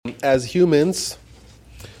as humans,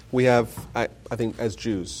 we have, I think as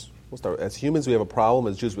Jews, we'll start. As humans, we have a problem.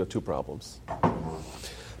 As Jews, we have two problems.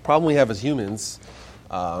 The problem we have as humans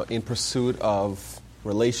in pursuit of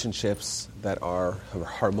relationships that are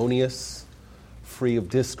harmonious, free of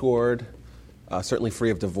discord, certainly free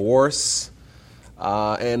of divorce,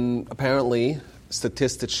 and apparently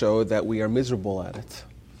statistics show that we are miserable at it.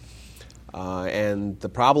 And the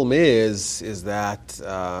problem is that,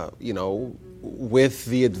 with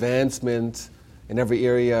the advancement in every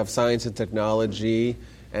area of science and technology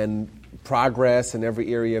and progress in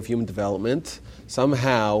every area of human development,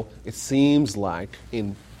 somehow it seems like,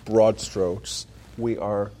 in broad strokes, we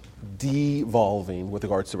are devolving with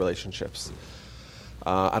regards to relationships.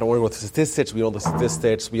 I don't want to go to statistics. We all know the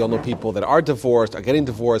statistics. We all know people that are divorced, are getting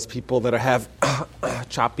divorced, people that have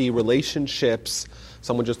choppy relationships.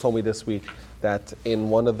 Someone just told me this week that in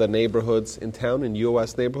one of the neighborhoods in town, in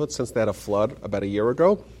U.S. neighborhoods, since they had a flood about a year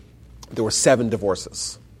ago, there were 7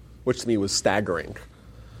 divorces, which to me was staggering.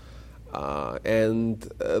 And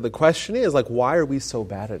the question is, why are we so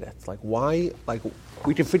bad at it? Why?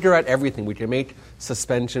 We can figure out everything. We can make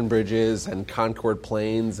suspension bridges and Concorde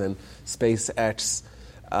planes and SpaceX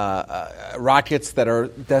rockets that are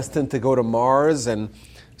destined to go to Mars and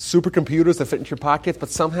supercomputers that fit into your pockets, but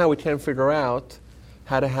somehow we can't figure out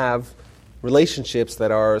how to have relationships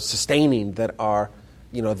that are sustaining, that are,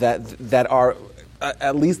 that are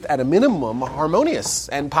at least at a minimum harmonious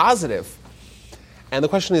and positive. And the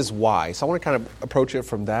question is why. So I want to kind of approach it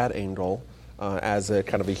from that angle as a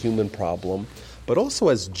kind of a human problem. But also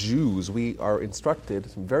as Jews, we are instructed,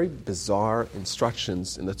 some very bizarre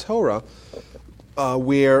instructions in the Torah,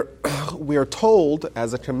 where we are told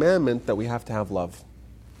as a commandment that we have to have love.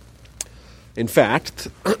 In fact,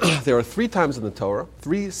 there are 3 times in the Torah,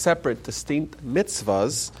 3 separate, distinct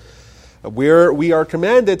mitzvahs, where we are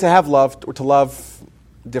commanded to have love, or to love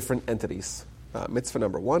different entities. Mitzvah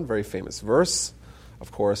number 1, very famous verse.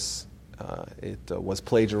 Of course, it was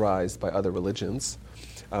plagiarized by other religions.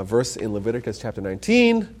 Verse in Leviticus chapter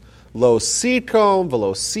 19, Lo sitkom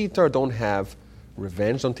velo sitar, don't have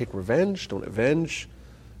revenge, don't take revenge, don't avenge.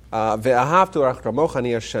 Ve'ahavtu l'reacha kamocha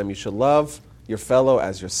ani Hashem, you should love your fellow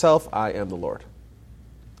as yourself, I am the Lord.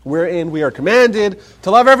 Wherein we are commanded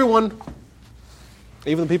to love everyone,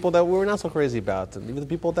 even the people that we're not so crazy about, and even the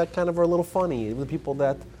people that kind of are a little funny, even the people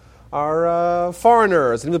that are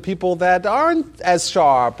foreigners, and even the people that aren't as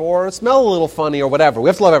sharp or smell a little funny or whatever. We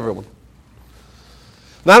have to love everyone.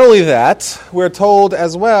 Not only that, we're told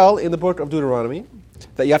as well in the book of Deuteronomy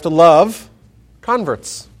that you have to love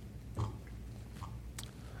converts.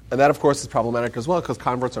 And that, of course, is problematic as well because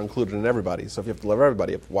converts are included in everybody. So if you have to love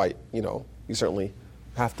everybody, you certainly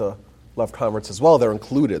have to love converts as well. They're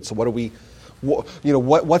included. So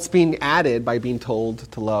what's being added by being told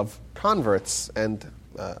to love converts? And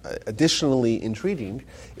additionally intriguing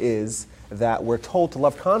is that we're told to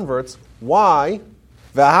love converts. Why?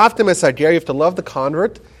 You have to love the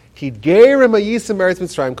convert.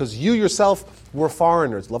 Because you yourself were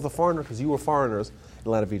foreigners. Love the foreigner because you were foreigners in the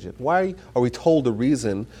land of Egypt. Why are we told the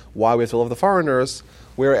reason why we have to love the foreigners,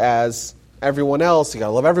 whereas everyone else, you got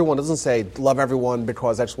to love everyone? It doesn't say love everyone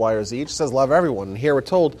because X, Y, or Z. It just says love everyone. And here we're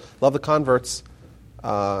told love the converts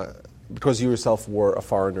because you yourself were a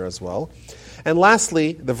foreigner as well. And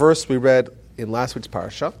lastly, the verse we read in last week's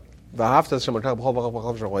parasha,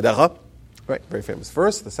 right, very famous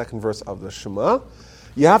verse, the second verse of the Shema.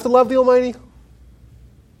 You have to love the Almighty.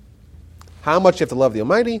 How much you have to love the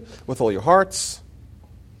Almighty? With all your hearts,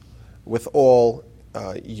 with all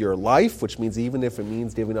your life, which means even if it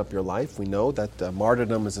means giving up your life, we know that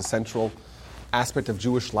martyrdom is a central aspect of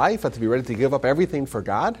Jewish life. You have to be ready to give up everything for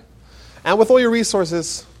God. And with all your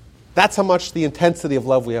resources, that's how much the intensity of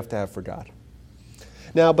love we have to have for God.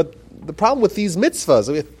 Now, but the problem with these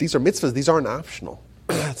mitzvahs, these are mitzvahs, these aren't optional.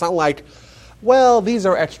 It's not like, well, these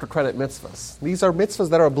are extra credit mitzvahs. These are mitzvahs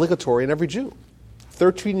that are obligatory in every Jew.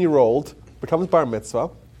 13-year-old becomes bar mitzvah.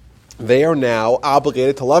 They are now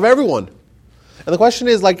obligated to love everyone. And the question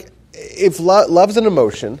is, if love's an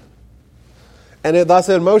emotion, and that's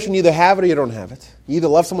an emotion, you either have it or you don't have it. You either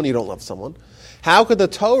love someone or you don't love someone. How could the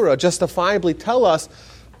Torah justifiably tell us,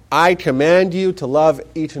 I command you to love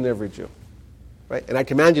each and every Jew? Right? And I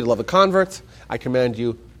command you to love the converts. I command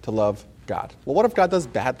you to love God. Well, what if God does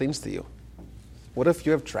bad things to you? What if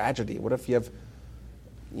you have tragedy? What if you have,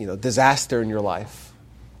 disaster in your life?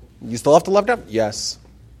 You still have to love God? Yes.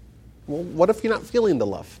 Well, what if you're not feeling the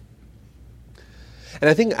love? And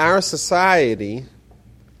I think our society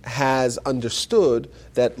has understood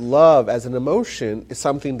that love as an emotion is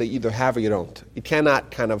something that you either have or you don't. You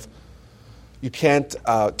cannot kind of You can't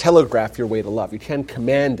telegraph your way to love. You can't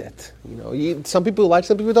command it. Some people like,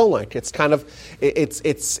 some people don't like. It's kind of,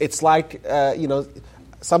 it's like,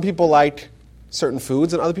 some people like certain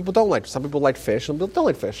foods and other people don't like. Some people like fish, some people don't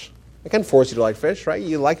like fish. I can't force you to like fish, right?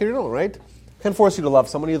 You like it or you don't, right? I can't force you to love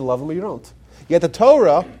someone, you either love them or you don't. Yet the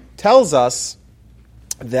Torah tells us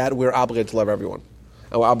that we're obligated to love everyone.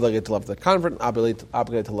 And we're obligated to love the convert, and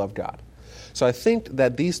obligated to love God. So I think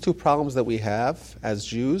that these two problems that we have as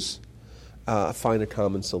Jews find a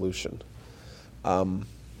common solution. What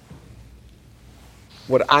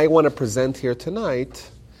I want to present here tonight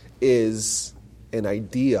is an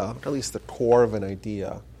idea, or at least the core of an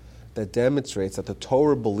idea, that demonstrates that the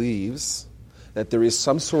Torah believes that there is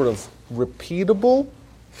some sort of repeatable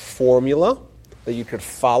formula that you could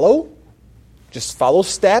follow, just follow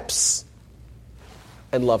steps,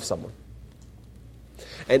 and love someone.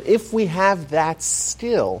 And if we have that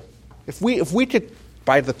skill, if we could,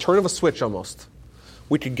 by the turn of a switch almost,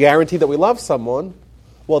 we could guarantee that we love someone,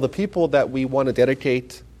 well, the people that we want to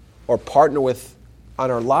dedicate or partner with on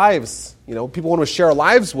our lives, people we want to share our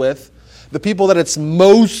lives with, the people that it's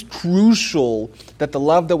most crucial that the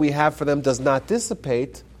love that we have for them does not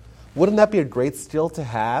dissipate, wouldn't that be a great skill to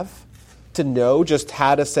have? To know just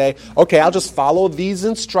how to say, okay, I'll just follow these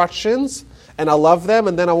instructions and I'll love them,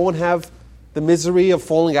 and then I won't have the misery of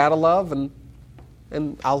falling out of love,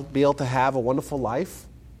 and I'll be able to have a wonderful life.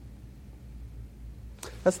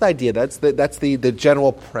 That's the idea. That's the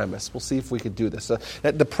general premise. We'll see if we could do this. So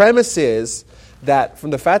the premise is that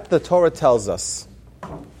from the fact that the Torah tells us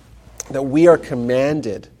that we are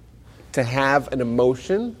commanded to have an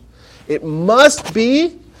emotion, it must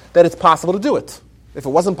be that it's possible to do it. If it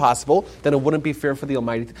wasn't possible, then it wouldn't be fair for the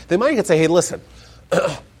Almighty. The Almighty could say, hey, listen,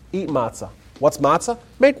 eat matzah. What's matzah?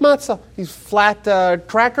 Make matzah. These flat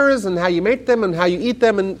crackers, and how you make them and how you eat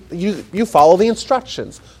them, and you follow the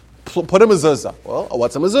instructions. Put a mezuzah. Well,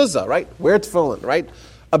 what's a mezuzah, right? Wear tefillin, right?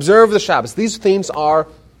 Observe the Shabbos. These things are,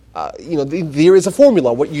 there is a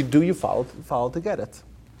formula. What you do, you follow to get it.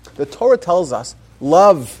 The Torah tells us,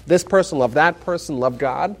 love this person, love that person, love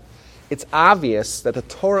God. It's obvious that the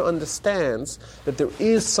Torah understands that there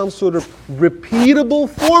is some sort of repeatable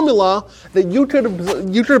formula that you could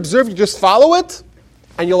observe. You just follow it,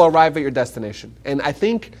 and you'll arrive at your destination. And I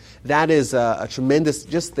think that is a tremendous,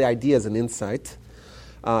 just the idea as an insight.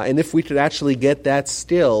 And if we could actually get that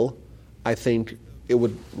skill, I think it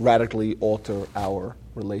would radically alter our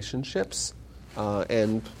relationships.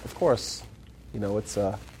 And of course, it's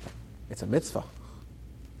a mitzvah.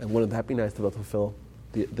 And wouldn't that be nice to be able to fulfill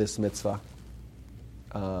this mitzvah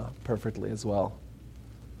perfectly as well?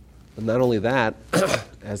 And not only that,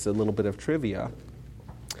 as a little bit of trivia,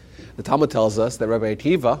 the Talmud tells us that Rabbi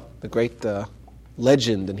Akiva, the great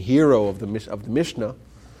legend and hero of the Mishnah,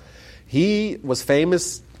 he was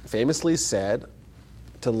famously said,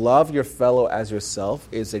 to love your fellow as yourself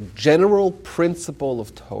is a general principle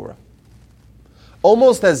of Torah.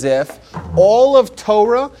 Almost as if all of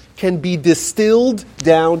Torah can be distilled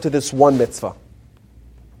down to this one mitzvah,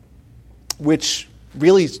 which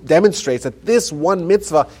really demonstrates that this one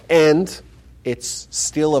mitzvah and its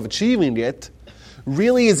skill of achieving it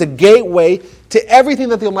really is a gateway to everything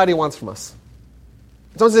that the Almighty wants from us.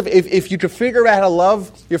 It's almost as if you could figure out how to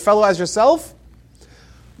love your fellow as yourself,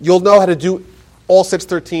 you'll know how to do all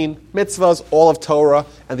 613 mitzvahs, all of Torah,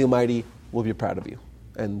 and the Almighty will be proud of you.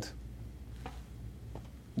 And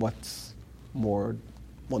what's more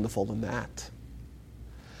wonderful than that?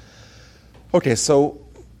 Okay, so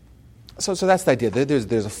that's the idea.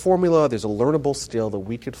 There's a formula, there's a learnable skill that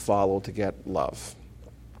we could follow to get love.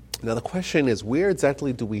 Now the question is, where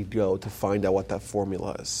exactly do we go to find out what that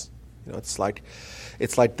formula is? It's like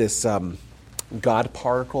this God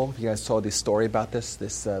particle. You guys saw this story about this.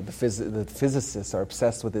 The physicists are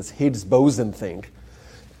obsessed with this Higgs boson thing.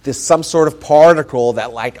 This some sort of particle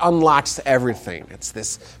that unlocks everything. It's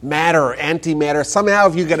this matter or antimatter. Somehow,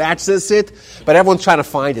 if you could access it, but everyone's trying to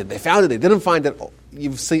find it. They found it. They didn't find it.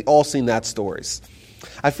 You've all seen that stories.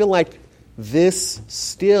 I feel like this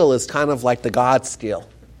still is kind of like the God skill.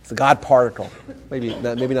 It's the God particle. Maybe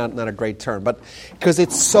not a great term, but because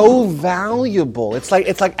it's so valuable. It's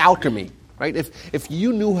like alchemy, right? If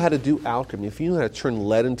you knew how to do alchemy, if you knew how to turn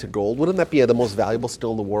lead into gold, wouldn't that be the most valuable skill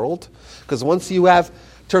in the world? Because once you have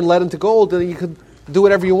turned lead into gold, then you could do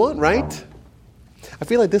whatever you want, right? I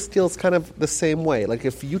feel like this skill is kind of the same way. Like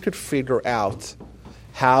if you could figure out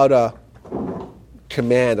how to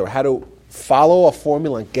command or how to follow a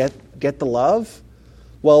formula and get the love,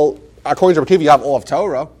 well, according to Rabbi Akiva, you have all of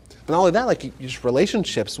Torah. But not only that, your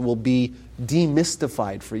relationships will be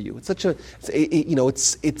demystified for you. It's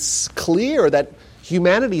it's clear that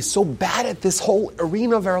humanity is so bad at this whole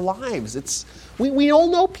arena of our lives. We all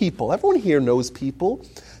know people. Everyone here knows people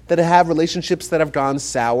that have relationships that have gone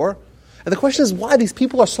sour. And the question is why these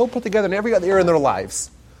people are so put together in every other area in their lives.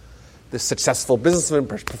 They're successful businessmen,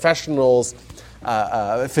 professionals,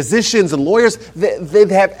 physicians and lawyers. They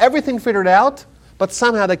have everything figured out, but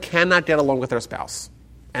somehow they cannot get along with their spouse.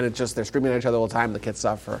 And they're screaming at each other all the time, the kids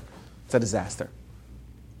suffer. It's a disaster.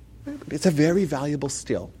 It's a very valuable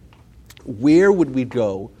skill. Where would we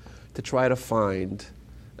go to try to find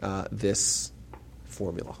this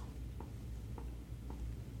formula?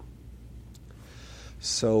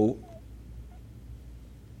 So,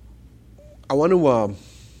 I want to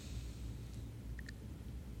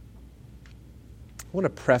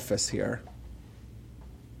preface here. I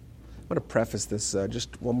want to preface this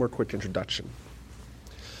just one more quick introduction.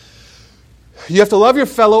 You have to love your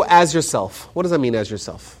fellow as yourself. What does that mean, as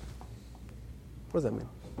yourself? What does that mean?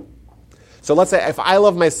 So let's say if I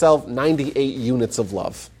love myself 98 units of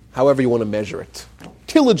love, however you want to measure it,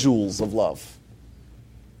 kilojoules of love,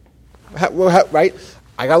 right?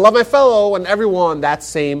 I got to love my fellow and everyone that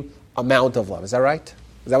same amount of love. Is that right?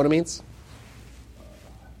 Is that what it means?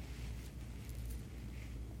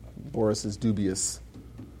 Boris is dubious.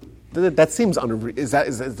 That seems does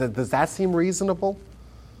that seem reasonable?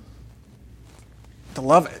 To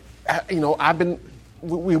love,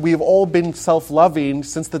 we've all been self-loving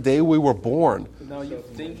since the day we were born. No, you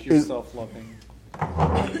think you're self-loving.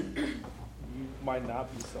 You might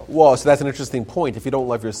not be self-loving. Well, so that's an interesting point. If you don't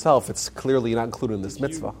love yourself, it's clearly not included in this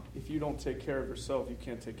mitzvah. If you don't take care of yourself, you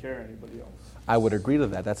can't take care of anybody else. I would agree to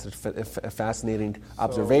that. That's a fascinating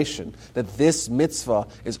observation, that this mitzvah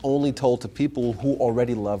is only told to people who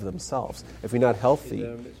already love themselves. If you're not healthy... Is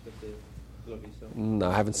there a mitzvah to love yourself? No,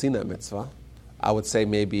 I haven't seen that mitzvah. I would say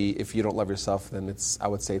maybe if you don't love yourself, then it's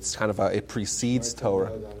kind of it precedes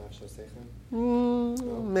Torah.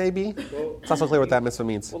 Maybe. It's not so clear what that mitzvah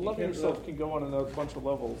means. Well, loving yourself can go on a bunch of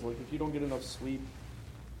levels. Like if you don't get enough sleep,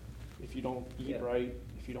 if you don't eat right,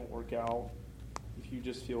 if you don't work out, if you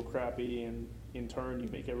just feel crappy, and in turn you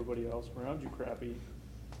make everybody else around you crappy.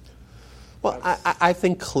 Well, I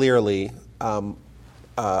think clearly a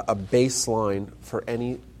baseline for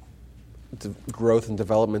any growth and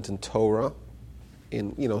development in Torah,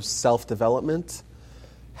 in self-development,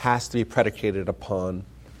 has to be predicated upon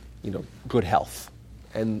good health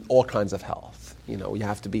and all kinds of health. You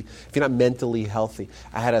have to be, if you're not mentally healthy.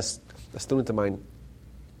 I had a student of mine,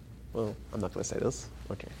 well, I'm not going to say this.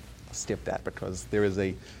 Okay, I'll skip that because there is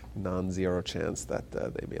a non-zero chance that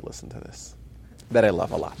they may listen to this, that I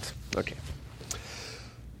love a lot. Okay.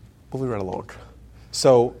 Moving right along.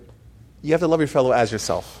 So, you have to love your fellow as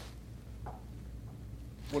yourself.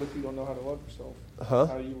 What if you don't know how to love yourself? Uh-huh.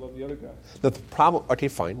 How do you love the other guy? The problem. Okay,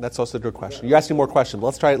 fine. That's also a good question. You're asking more questions.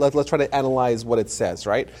 Let's try to analyze what it says.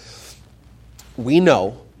 Right? We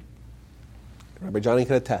know. Rabbi Johnny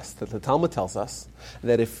can attest that the Talmud tells us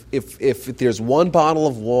that if there's one bottle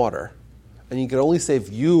of water, and you can only save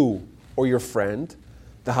you or your friend,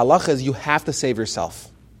 the halacha is you have to save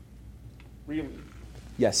yourself. Really?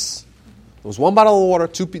 Yes. There was one bottle of water.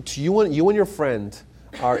 You and your friend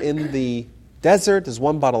are in the desert. There's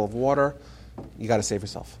one bottle of water. You got to save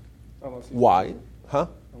yourself. Why? Huh?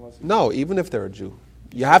 No, even if they're a Jew.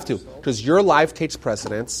 You have to, because your life takes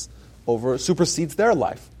precedence supersedes their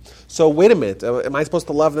life. So wait a minute. Am I supposed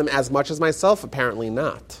to love them as much as myself? Apparently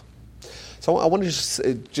not. So I want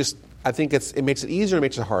to just I think it makes it easier, it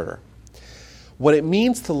makes it harder. What it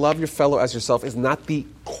means to love your fellow as yourself is not the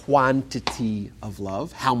quantity of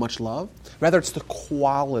love, how much love. Rather, it's the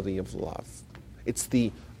quality of love. It's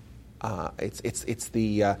the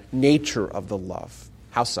nature of the love.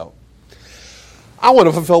 How so? I want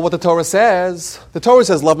to fulfill what the Torah says. The Torah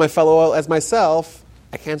says, love my fellow as myself.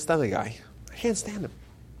 I can't stand the guy. I can't stand him.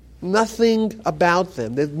 Nothing about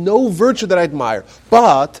them. There's no virtue that I admire.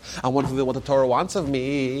 But I want to fulfill what the Torah wants of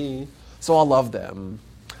me, so I'll love them.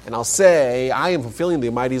 And I'll say, I am fulfilling the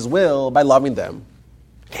Almighty's will by loving them.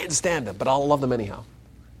 I can't stand them, but I'll love them anyhow.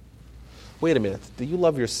 Wait a minute. Do you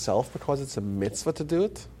love yourself because it's a mitzvah to do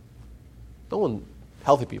it? No one,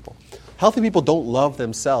 healthy people. Healthy people don't love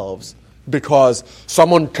themselves because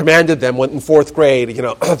someone commanded them when in fourth grade,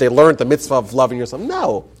 they learned the mitzvah of loving yourself.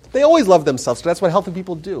 No, they always love themselves, so that's what healthy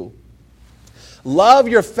people do. Love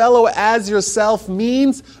your fellow as yourself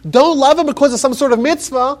means don't love them because of some sort of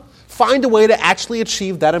mitzvah. Find a way to actually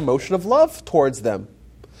achieve that emotion of love towards them.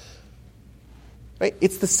 Right?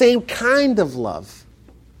 It's the same kind of love.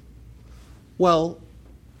 Well,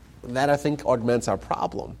 that I think augments our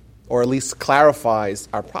problem, or at least clarifies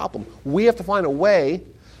our problem. We have to find a way,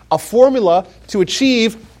 a formula to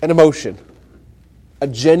achieve an emotion. a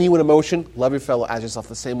genuine emotion. Love your fellow as yourself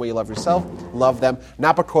the same way you love yourself. Love them,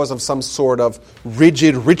 not because of some sort of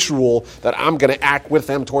rigid ritual that I'm going to act with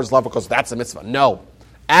them towards love because that's a mitzvah. No.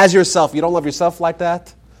 As yourself, you don't love yourself like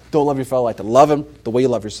that, don't love your fellow like that. Love him the way you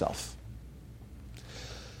love yourself.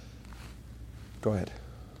 Go ahead.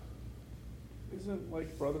 Isn't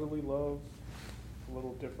like brotherly love a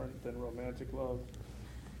little different than romantic love?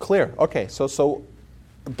 Clear. Okay,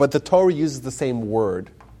 but the Torah uses the same word.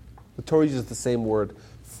 The Torah uses the same word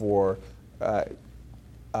for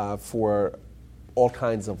all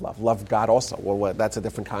kinds of love. Love God also. Well, that's a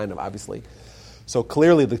different kind of, obviously. So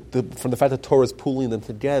clearly, from the fact that Torah is pooling them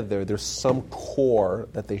together, there's some core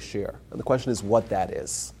that they share. And the question is what that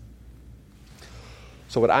is.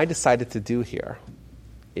 So what I decided to do here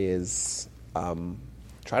is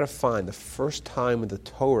try to find the first time in the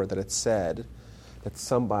Torah that it said that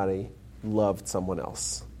somebody loved someone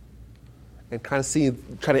else. And try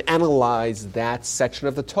to analyze that section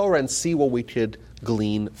of the Torah and see what we could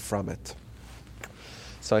glean from it.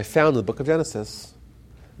 So I found in the book of Genesis,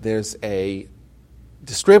 there's a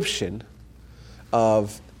description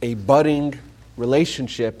of a budding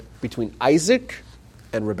relationship between Isaac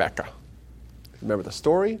and Rebekah. Remember the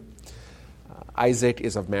story? Isaac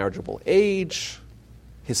is of marriageable age.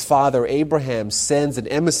 His father, Abraham, sends an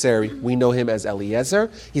emissary. We know him as Eliezer.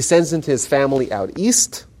 He sends him to his family out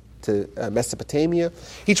east to Mesopotamia.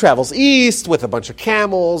 He travels east with a bunch of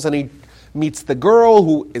camels, and he meets the girl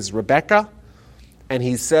who is Rebekah. And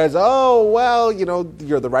he says, oh, well,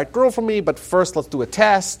 you're the right girl for me, but first let's do a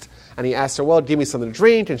test. And he asks her, well, give me something to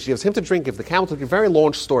drink. And she gives him to drink, gives the camel to drink. Very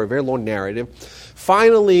long story, very long narrative.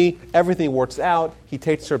 Finally, everything works out. He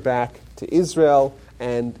takes her back to Israel,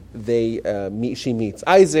 and she meets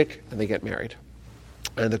Isaac, and they get married.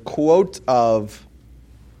 And the quote of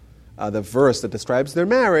the verse that describes their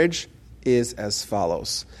marriage is as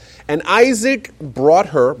follows. And Isaac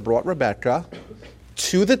brought Rebekah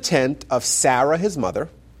to the tent of Sarah, his mother,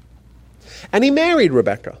 and he married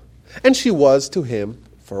Rebekah, and she was to him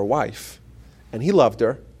for a wife. And he loved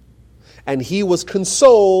her, and he was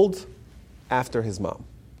consoled after his mom.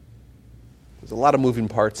 There's a lot of moving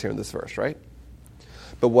parts here in this verse, right?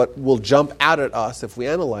 But what will jump out at us if we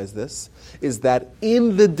analyze this is that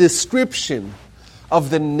in the description of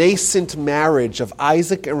the nascent marriage of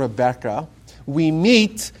Isaac and Rebekah, we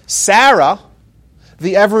meet Sarah,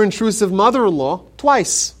 the ever-intrusive mother-in-law,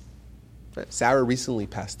 twice. Sarah recently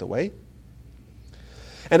passed away.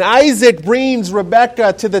 And Isaac brings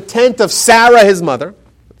Rebekah to the tent of Sarah, his mother.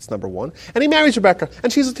 That's number one. And he marries Rebekah,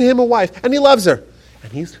 and she's to him a wife, and he loves her.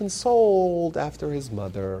 And he's consoled after his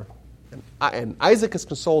mother. And Isaac is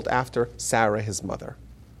consoled after Sarah, his mother.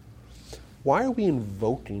 Why are we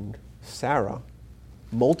invoking Sarah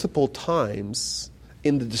multiple times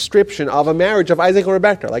in the description of a marriage of Isaac and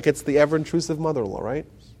Rebekah? Like it's the ever-intrusive mother-in-law, right?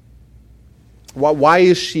 Why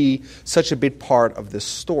is she such a big part of this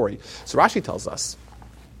story? So Rashi tells us.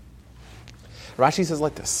 Rashi says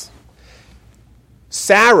like this.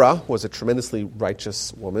 Sarah was a tremendously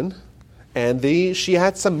righteous woman, and she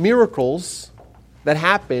had some miracles that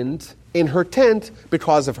happened in her tent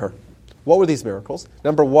because of her. What were these miracles?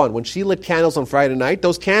 Number one, when she lit candles on Friday night,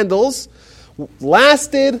 those candles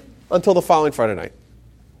lasted until the following Friday night.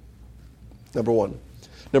 Number one.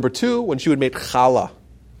 Number two, when she would make challah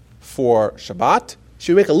for Shabbat,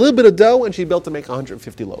 she would make a little bit of dough, and she'd be able to make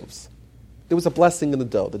 150 loaves. There was a blessing in the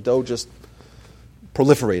dough. The dough just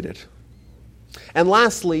proliferated. And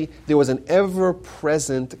lastly, there was an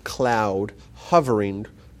ever-present cloud hovering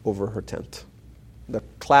over her tent. The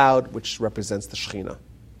cloud which represents the Shekhinah.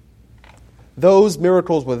 Those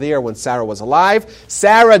miracles were there when Sarah was alive.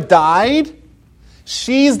 Sarah died.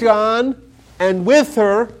 She's gone. And with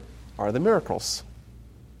her are the miracles.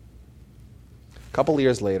 A couple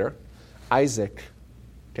years later, Isaac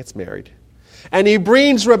gets married. And he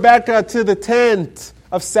brings Rebekah to the tent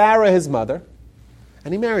of Sarah, his mother.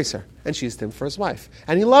 And he marries her. And she's to him for his wife.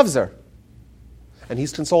 And he loves her. And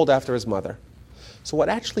he's consoled after his mother. So what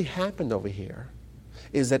actually happened over here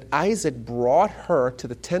is that Isaac brought her to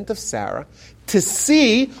the tent of Sarah to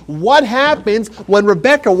see what happens when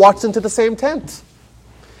Rebekah walks into the same tent.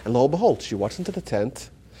 And lo and behold, she walks into the tent.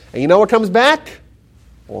 And you know what comes back?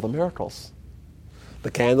 All the miracles.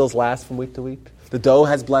 The candles last from week to week. The dough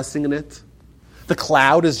has blessing in it. The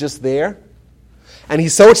cloud is just there. And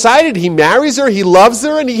he's so excited. He marries her. He loves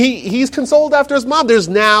her. And he's consoled after his mom. There's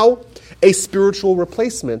now a spiritual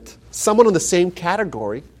replacement. Someone in the same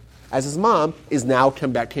category as his mom is now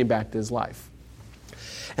came back to his life.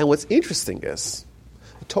 And what's interesting is,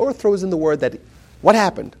 the Torah throws in the word that, what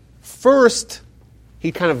happened? First,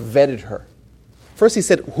 he kind of vetted her. First he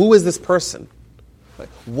said, who is this person?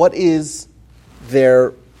 What is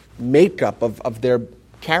their makeup of their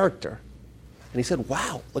character. And he said,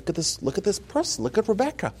 wow, look at this person. Look at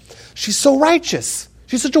Rebecca. She's so righteous.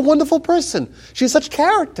 She's such a wonderful person. She has such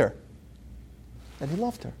character. And he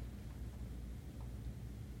loved her.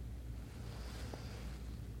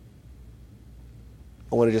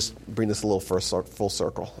 I want to just bring this a little full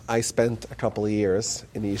circle. I spent a couple of years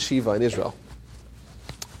in the yeshiva in Israel.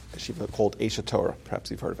 A yeshiva called Aish Torah.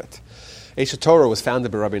 Perhaps you've heard of it. Aish Torah was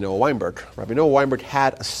founded by Rabbi Noah Weinberg. Rabbi Noah Weinberg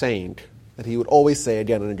had a saying that he would always say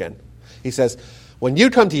again and again. He says, when you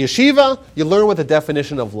come to yeshiva, you learn what the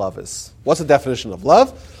definition of love is. What's the definition of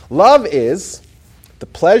love? Love is the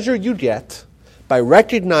pleasure you get by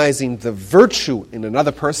recognizing the virtue in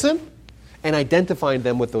another person and identifying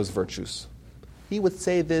them with those virtues. He would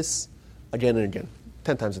say this again and again,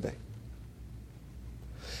 10 times a day.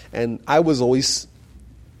 And I was always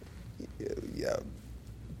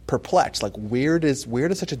perplexed, like where does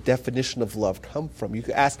such a definition of love come from? You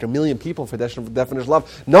could ask a million people for definition of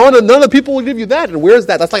love. None of the people will give you that. And where is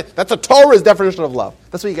that? That's a Torah's definition of love.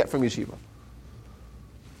 That's what you get from yeshiva.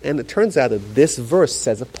 And it turns out that this verse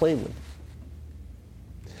says it plainly.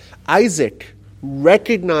 Isaac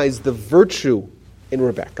recognized the virtue in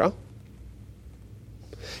Rebekah.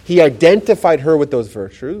 He identified her with those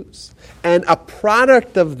virtues, and a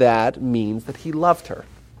product of that means that he loved her.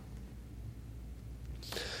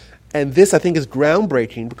 And this, I think, is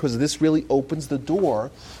groundbreaking because this really opens the door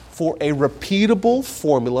for a repeatable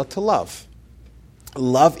formula to love.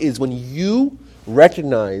 Love is when you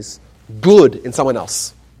recognize good in someone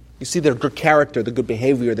else. You see their good character, their good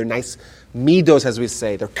behavior, their nice midos, as we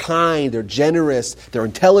say. They're kind, they're generous, they're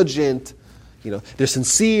intelligent, they're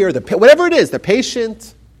sincere, whatever it is, they're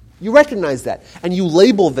patient. You recognize that, and you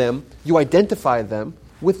label them, you identify them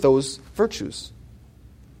with those virtues.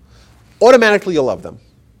 Automatically, you'll love them.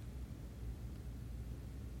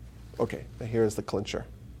 Okay, now here's the clincher.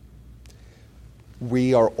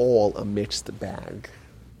 We are all a mixed bag.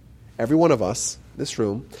 Every one of us in this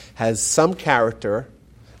room has some character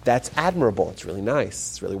that's admirable. It's really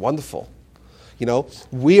nice. It's really wonderful.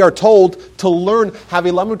 We are told to learn.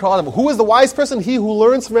 Who is the wise person? He who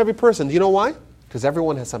learns from every person. Do you know why? Because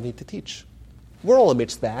everyone has something to teach. We're all a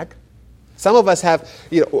mixed bag. Some of us have,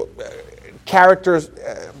 character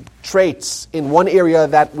traits in one area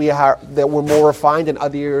that we're more refined and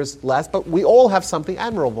other areas less, but we all have something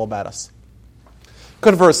admirable about us.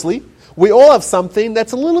 Conversely, we all have something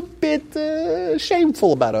that's a little bit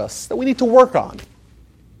shameful about us that we need to work on.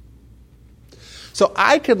 So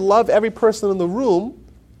I could love every person in the room,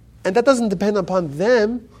 and that doesn't depend upon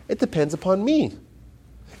them, it depends upon me.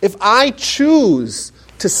 If I choose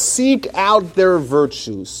to seek out their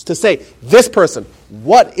virtues, to say, this person,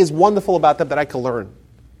 what is wonderful about them that I can learn?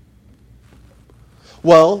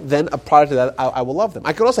 Well, then a product of that, I will love them.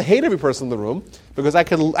 I could also hate every person in the room, because I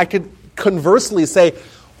could conversely say,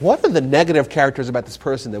 what are the negative characters about this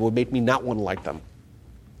person that would make me not want to like them?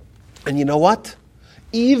 And you know what?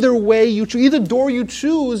 Either way you choose, either door you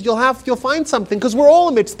choose, you'll find something, because we're all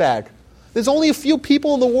a mixed bag. There's only a few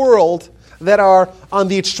people in the world that are on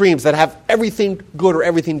the extremes, that have everything good or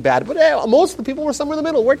everything bad. But most of the people are somewhere in the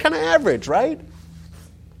middle. We're kind of average, right?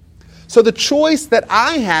 So the choice that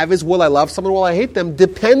I have is, will I love someone, will I hate them,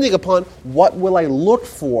 depending upon what will I look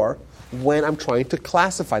for when I'm trying to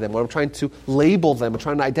classify them, when I'm trying to label them, I'm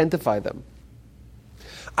trying to identify them.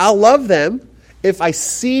 I'll love them if I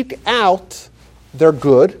seek out their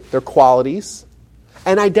good, their qualities,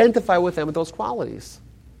 and identify with them with those qualities.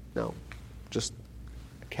 Now, just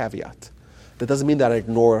a caveat. That doesn't mean that I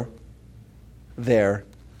ignore their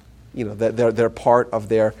part of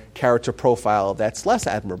their character profile that's less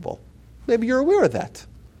admirable. Maybe you're aware of that.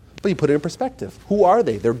 But you put it in perspective. Who are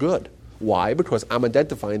they? They're good. Why? Because I'm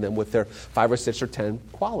identifying them with their 5 or 6 or 10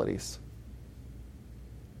 qualities.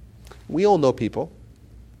 We all know people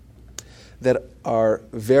that are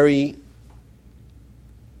very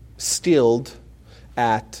skilled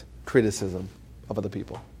at criticism of other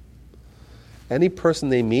people. Any person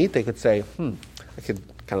they meet, they could say, I could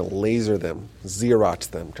kind of laser them, Xerox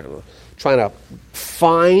them, trying to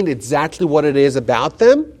find exactly what it is about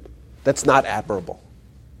them that's not admirable.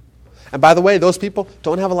 And by the way, those people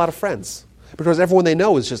don't have a lot of friends, because everyone they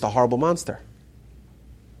know is just a horrible monster.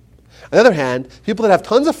 On the other hand, people that have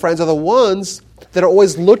tons of friends are the ones that are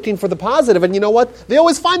always looking for the positive. And you know what? They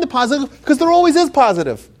always find the positive because there always is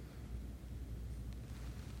positive.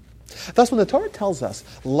 Thus, when the Torah tells us,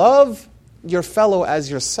 love your fellow as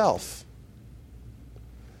yourself,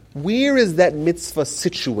 where is that mitzvah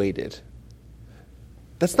situated?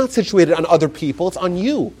 That's not situated on other people, it's on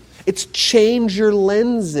you. It's change your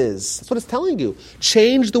lenses. That's what it's telling you.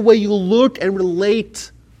 Change the way you look and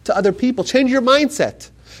relate to other people. Change your mindset.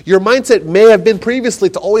 Your mindset may have been previously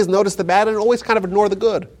to always notice the bad and always kind of ignore the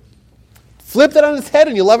good. Flip that on its head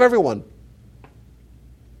and you love everyone.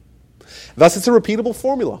 Thus, it's a repeatable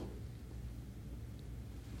formula.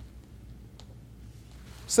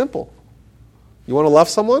 Simple. You want to love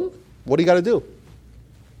someone? What do you got to do?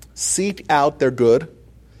 Seek out their good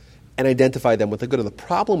and identify them with the good. And the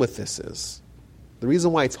problem with this is, the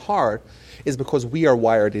reason why it's hard is because we are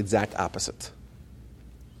wired the exact opposite.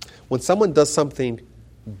 When someone does something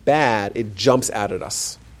bad, it jumps out at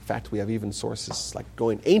us. In fact, we have even sources,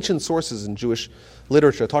 ancient sources in Jewish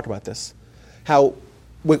literature talk about this. How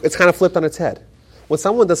it's kind of flipped on its head. When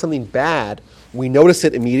someone does something bad, we notice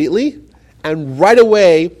it immediately, and right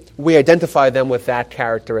away, we identify them with that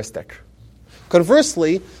characteristic.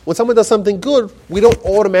 Conversely, when someone does something good, we don't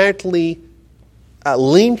automatically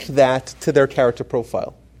link that to their character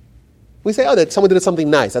profile. We say, that someone did something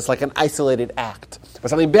nice. That's like an isolated act. But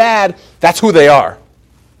something bad, that's who they are.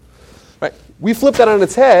 Right? We flip that on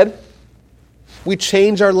its head. We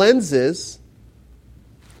change our lenses.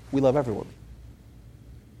 We love everyone.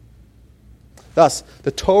 Thus,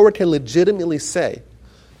 the Torah can legitimately say,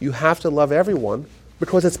 you have to love everyone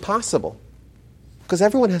because it's possible. Because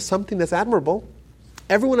everyone has something that's admirable.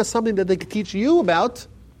 Everyone has something that they could teach you about.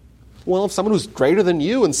 Well, if someone who's greater than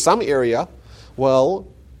you in some area, well,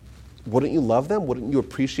 wouldn't you love them? Wouldn't you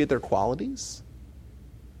appreciate their qualities?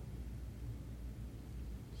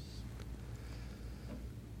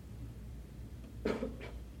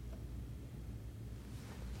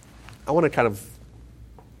 I want to kind of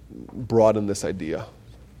broaden this idea.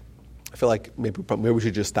 I feel like maybe we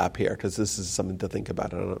should just stop here because this is something to think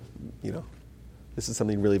about. I don't know, this is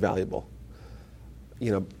something really valuable.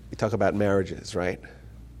 You talk about marriages, right?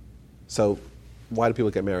 So why do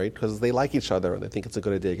people get married? Because they like each other and they think it's a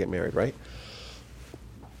good idea to get married, right?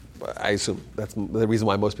 I assume that's the reason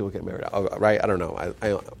why most people get married, right? I don't know.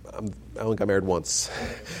 I only got married once.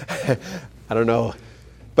 I don't know.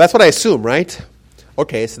 But that's what I assume, right?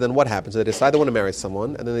 Okay, so then what happens? They decide they want to marry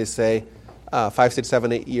someone, and then they say, 5, 6,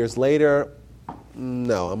 7, 8 years later,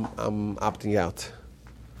 no, I'm opting out.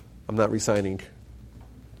 I'm not resigning.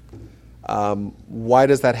 Why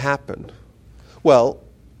does that happen? Well,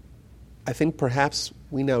 I think perhaps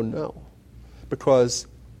we now know. Because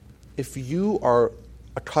if you are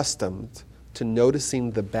accustomed to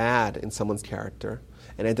noticing the bad in someone's character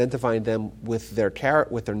and identifying them with their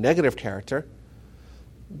negative character,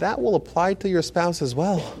 that will apply to your spouse as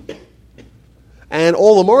well. And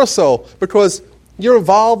all the more so because you're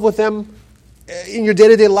involved with them in your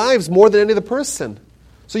day-to-day lives more than any other person.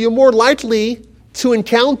 So you're more likely to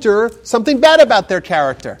encounter something bad about their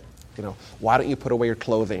character. Why don't you put away your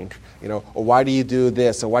clothing? Or why do you do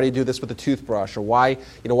this? Or why do you do this with a toothbrush? Or why do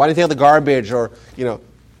you take out the garbage? Or,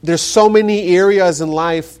 there's so many areas in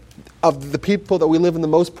life of the people that we live in the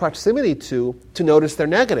most proximity to notice they're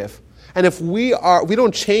negative. And if we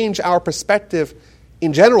don't change our perspective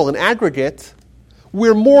in general, in aggregate,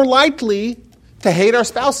 we're more likely to hate our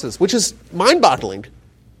spouses, which is mind-boggling.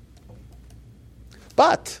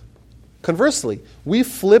 But, conversely, we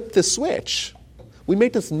flip the switch. We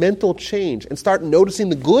make this mental change and start noticing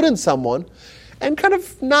the good in someone and kind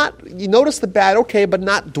of you notice the bad, okay, but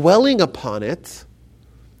not dwelling upon it.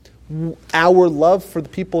 Our love for the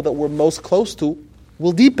people that we're most close to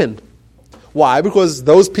will deepen. Why? Because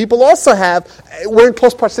those people also we're in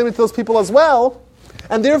close proximity to those people as well,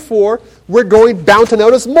 and therefore we're bound to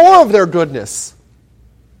notice more of their goodness.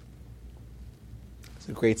 It's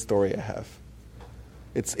a great story I have.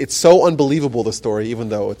 It's so unbelievable, the story, even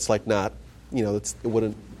though it's like not, it's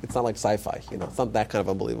not like sci-fi, it's not that kind of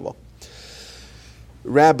unbelievable.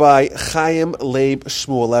 Rabbi Chaim Leib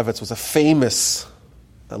Shmulevitz was a famous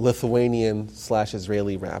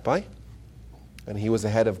Lithuanian/Israeli rabbi. And he was the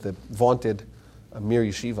head of the vaunted Mir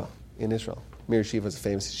Yeshiva in Israel. Mir Yeshiva is a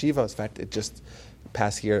famous yeshiva. In fact, it just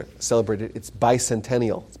past year celebrated its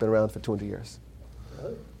bicentennial. It's been around for 200 years.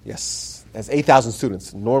 Really? Yes. It has 8,000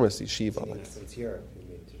 students. Enormous yeshiva. Since here.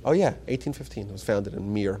 Oh, yeah. 1815. It was founded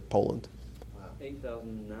in Mir, Poland. Wow.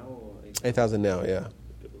 8,000 now? Or 8,000 now, yeah.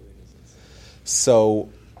 So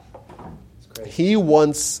he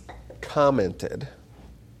once commented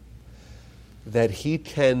that he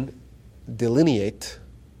can delineate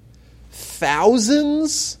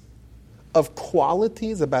thousands of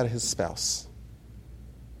qualities about his spouse.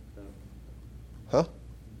 Huh?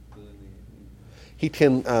 He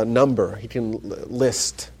can number. He can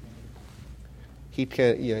list. He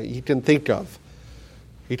can think of.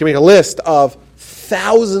 He can make a list of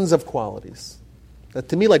thousands of qualities.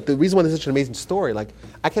 To me, the reason why this is such an amazing story,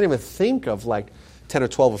 I can't even think of 10 or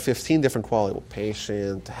 12 or 15 different qualities. Well,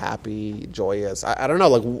 patient, happy, joyous. I don't know.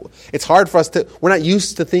 Like, it's hard for us to, we're not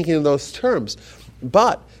used to thinking in those terms.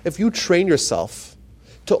 But if you train yourself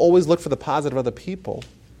to always look for the positive of other people,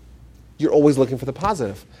 you're always looking for the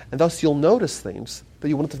positive. And thus you'll notice things that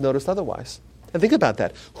you wouldn't have noticed otherwise. And think about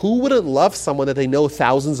that. Who wouldn't love someone that they know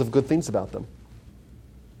thousands of good things about them?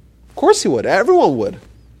 Of course you would. Everyone would.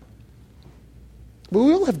 But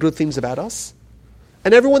we all have good things about us.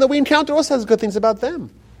 And everyone that we encounter also has good things about them.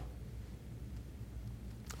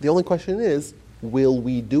 The only question is, will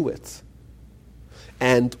we do it?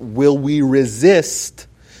 And will we resist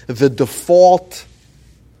the default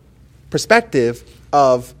perspective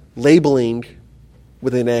of labeling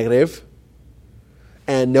with a negative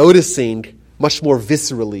and noticing much more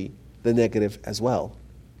viscerally the negative as well?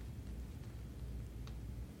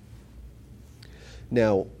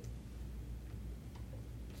 Now,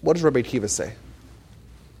 what does Rabbi Akiva say?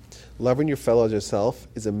 Loving your fellow as yourself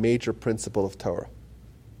is a major principle of Torah.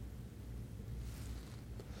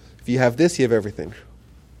 If you have this, you have everything.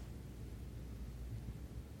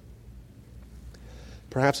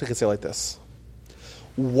 Perhaps we can say it like this.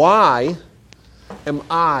 Why am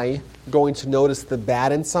I going to notice the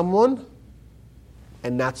bad in someone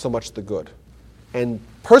and not so much the good? And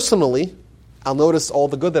personally, I'll notice all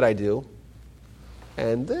the good that I do,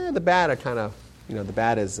 and the bad are kind of, the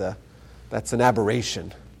bad is, that's an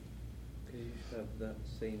aberration. You should have that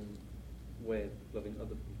same way of loving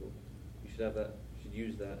other people. You should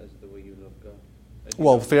use that as the way you love God.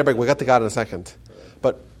 Well, we'll get to God in a second.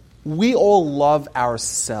 But we all love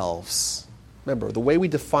ourselves. Remember, the way we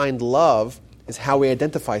define love is how we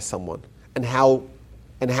identify someone and how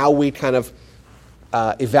we kind of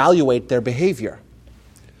evaluate their behavior.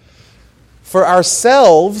 For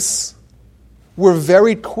ourselves, we're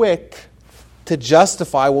very quick to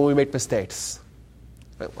justify when we make mistakes.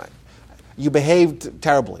 You behaved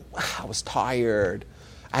terribly. I was tired.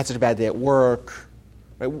 I had such a bad day at work.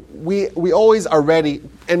 Right? We always are ready,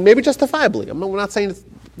 and maybe justifiably. We're not saying it's,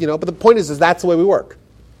 but the point is that's the way we work.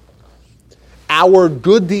 Our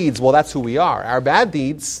good deeds, well, that's who we are. Our bad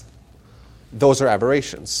deeds, those are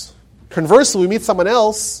aberrations. Conversely, we meet someone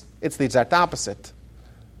else, it's the exact opposite.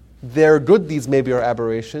 Their good deeds maybe are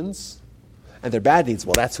aberrations, and their bad deeds,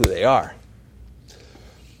 well, that's who they are.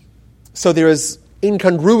 So there is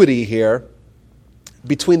incongruity here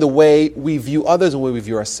between the way we view others and the way we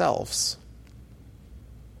view ourselves.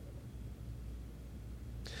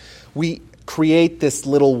 We create this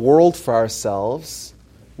little world for ourselves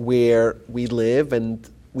where we live and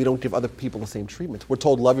we don't give other people the same treatment. We're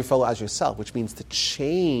told, love your fellow as yourself, which means to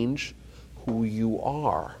change who you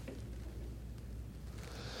are.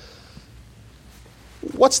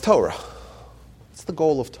 What's Torah? What's the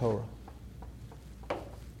goal of Torah?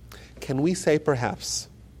 Can we say perhaps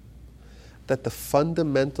that the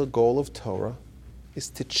fundamental goal of Torah is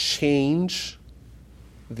to change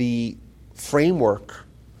the framework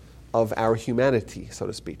of our humanity, so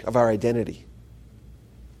to speak, of our identity?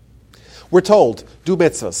 We're told, do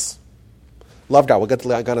mitzvahs. Love God. We'll get to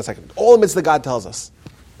God in a second. All the mitzvahs God tells us.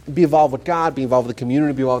 Be involved with God, be involved with the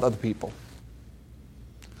community, be involved with other people.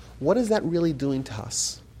 What is that really doing to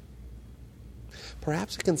us?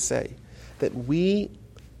 Perhaps we can say that we,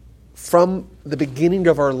 from the beginning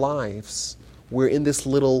of our lives, we're in this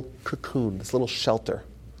little cocoon, this little shelter,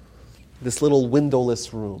 this little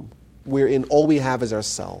windowless room, wherein all we have is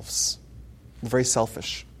ourselves. We're very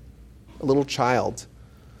selfish. A little child,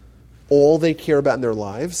 all they care about in their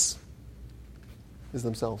lives is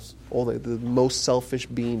themselves. The most selfish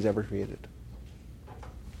beings ever created.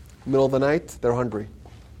 Middle of the night, they're hungry.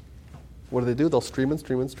 What do? They'll stream and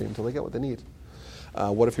stream and stream until they get what they need.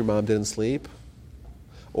 What if your mom didn't sleep?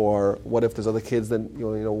 Or what if there's other kids? Then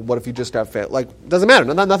what if you just got fat? Doesn't matter.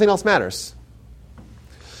 Nothing else matters.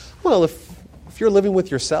 Well, if you're living with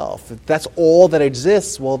yourself, if that's all that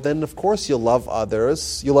exists, well, then of course you'll love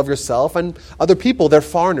others. You'll love yourself and other people. They're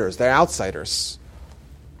foreigners. They're outsiders.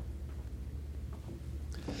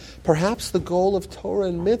 Perhaps the goal of Torah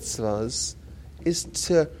and mitzvahs is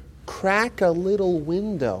to crack a little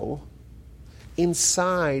window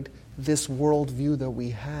inside this worldview that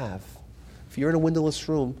we have. If you're in a windowless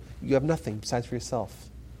room, you have nothing besides for yourself.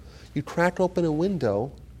 You crack open a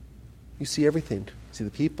window, you see everything. You see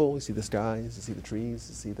the people, you see the skies, you see the trees,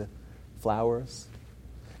 you see the flowers.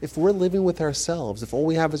 If we're living with ourselves, if all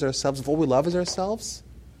we have is ourselves, if all we love is ourselves,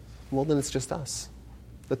 well, then it's just us.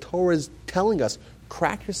 The Torah is telling us,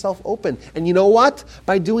 crack yourself open. And you know what?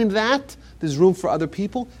 By doing that, there's room for other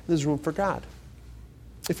people, and there's room for God.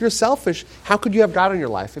 If you're selfish, how could you have God in your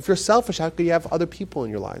life? If you're selfish, how could you have other people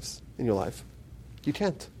in your life? You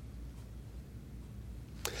can't.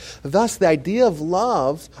 Thus, the idea of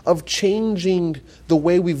love, of changing the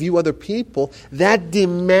way we view other people, that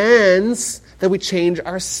demands that we change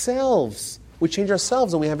ourselves. We change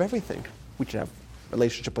ourselves and we have everything. We should have a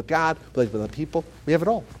relationship with God, relationship with other people. We have it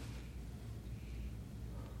all.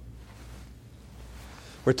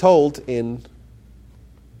 We're told in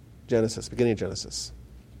Genesis, beginning of Genesis,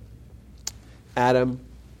 Adam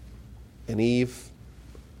and Eve,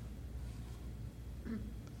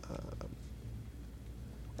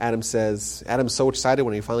 Adam's so excited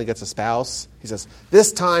when he finally gets a spouse. He says,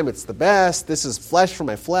 this time it's the best. This is flesh for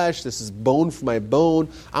my flesh. This is bone for my bone.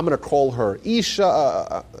 I'm going to call her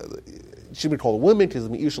Isha. She's going to be called a woman because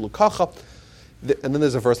it's Isha Lukacha. And then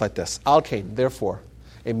there's a verse like this. Al Kain, therefore,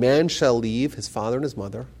 a man shall leave his father and his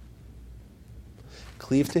mother,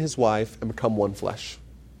 cleave to his wife, and become one flesh.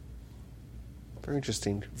 Very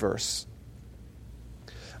interesting verse.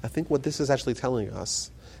 I think what this is actually telling us,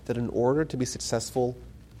 that in order to be successful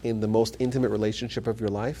in the most intimate relationship of your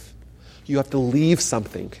life, you have to leave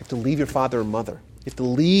something. You have to leave your father and mother. You have to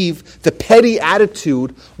leave the petty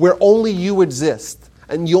attitude where only you exist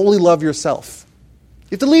and you only love yourself.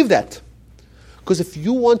 You have to leave that. Because if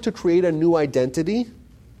you want to create a new identity,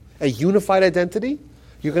 a unified identity,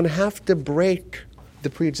 you're going to have to break the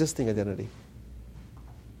pre-existing identity.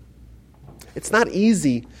 It's not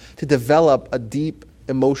easy to develop a deep,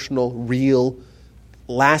 emotional, real,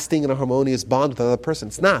 lasting and harmonious bond with another person.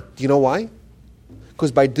 It's not. Do you know why?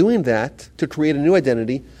 Because by doing that, to create a new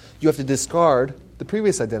identity, you have to discard the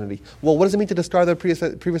previous identity. Well, what does it mean to discard the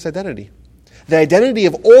previous identity? The identity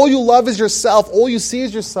of all you love is yourself, all you see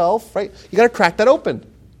is yourself, right? You got to crack that open. You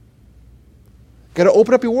got to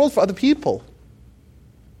open up your world for other people.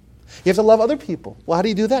 You have to love other people. Well, how do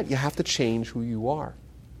you do that? You have to change who you are.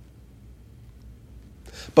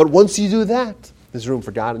 But once you do that, there's room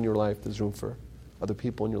for God in your life. There's room for other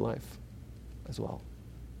people in your life as well.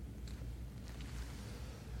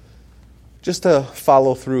 Just to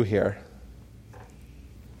follow through here,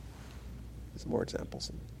 there's more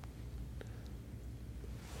examples.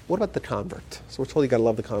 What about the convert? So we're told you got to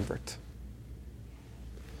love the convert.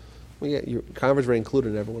 Well, yeah, your convert's very included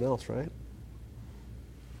in everyone else, right?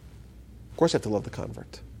 Of course you have to love the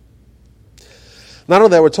convert. Not only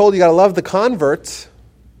that, we're told you got to love the convert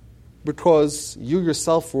because you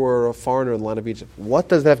yourself were a foreigner in the land of Egypt. What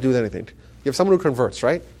does that have to do with anything? You have someone who converts,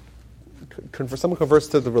 right? Someone converts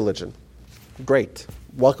to the religion. Great.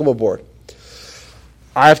 Welcome aboard.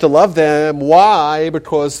 I have to love them. Why?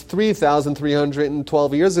 Because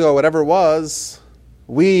 3,312 years ago, whatever it was,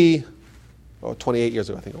 28 years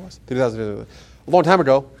ago, I think it was, 3,000 years ago, a long time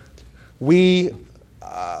ago, we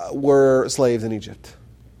were slaves in Egypt.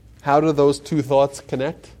 How do those two thoughts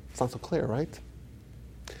connect? It's not so clear, right?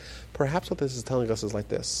 Perhaps what this is telling us is like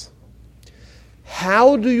this.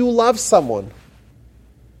 How do you love someone?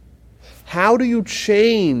 How do you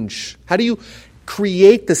change? How do you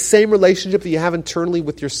create the same relationship that you have internally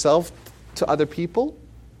with yourself to other people?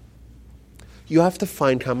 You have to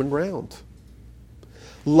find common ground.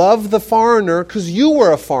 Love the foreigner because you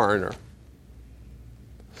were a foreigner.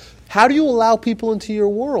 How do you allow people into your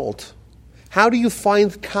world? How do you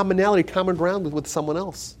find commonality, common ground with someone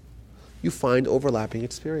else? You find overlapping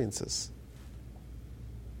experiences.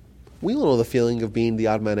 We all know the feeling of being the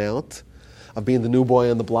odd man out, of being the new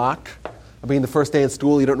boy on the block, of being the first day in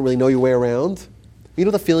school, you don't really know your way around. You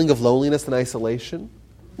know the feeling of loneliness and isolation?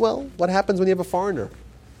 Well, what happens when you have a foreigner?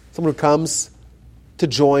 Someone who comes to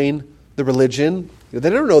join the religion. They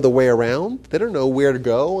don't know the way around. They don't know where to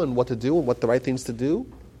go and what to do and what the right things to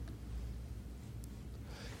do.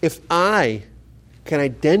 If I can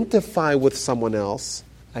identify with someone else,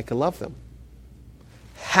 I can love them.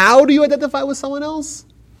 How do you identify with someone else?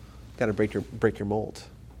 Got to break your mold.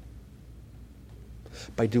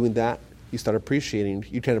 By doing that, you can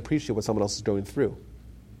appreciate what someone else is going through.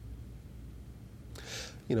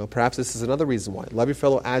 Perhaps this is another reason why. Love your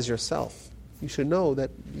fellow as yourself. You should know that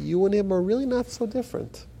you and him are really not so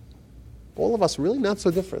different. All of us really not so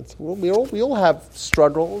different. We all have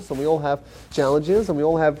struggles, and we all have challenges, and we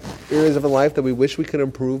all have areas of our life that we wish we could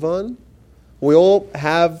improve on. We all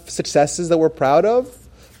have successes that we're proud of,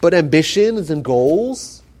 but ambitions and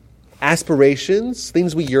goals, aspirations,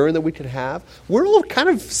 things we yearn that we could have, we're all kind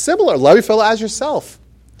of similar. Love your fellow as yourself.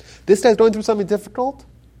 This guy's going through something difficult.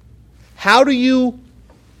 How do you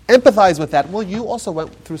empathize with that? Well, you also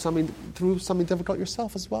went through something difficult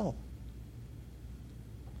yourself as well.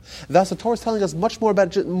 Thus, the Torah is telling us much more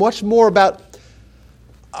about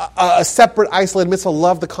a separate, isolated mitzvah.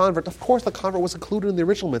 Love the convert. Of course, the convert was included in the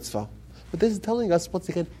original mitzvah, but this is telling us once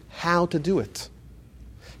again how to do it.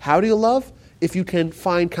 How do you love? If you can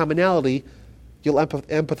find commonality, you'll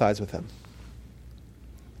empathize with them.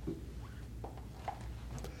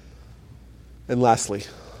 And lastly,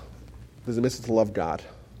 there's a mission to love God.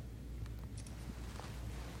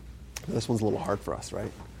 This one's a little hard for us, right?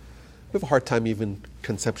 We have a hard time even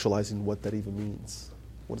conceptualizing what that even means.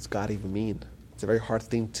 What does God even mean? It's a very hard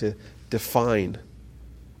thing to define.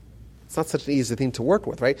 It's not such an easy thing to work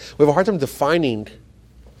with, right? We have a hard time defining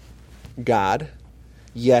God,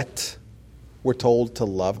 yet we're told to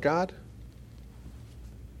love God.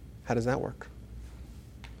 How does that work?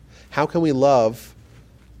 How can we love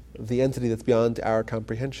the entity that's beyond our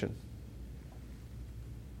comprehension?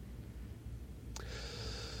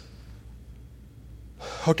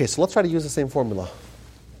 Okay, so let's try to use the same formula.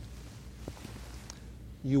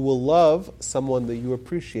 You will love someone that you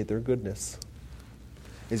appreciate their goodness.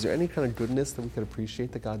 Is there any kind of goodness that we can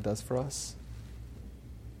appreciate that God does for us?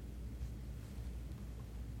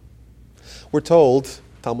 We're told,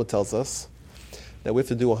 Talmud tells us, that we have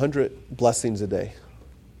to do 100 blessings a day.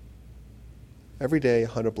 Every day,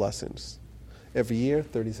 100 blessings. Every year,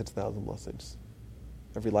 36,000 blessings.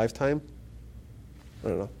 Every lifetime, I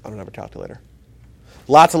don't know, I don't have a calculator.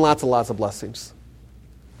 Lots and lots and lots of blessings.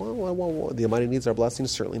 Well, the Almighty needs our blessings?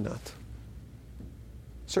 Certainly not.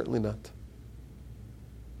 Certainly not.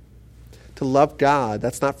 To love God,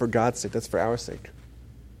 that's not for God's sake, that's for our sake.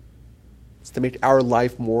 It's to make our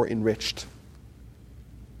life more enriched.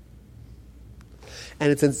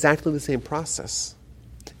 And it's exactly the same process.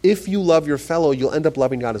 If you love your fellow, you'll end up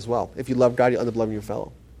loving God as well. If you love God, you'll end up loving your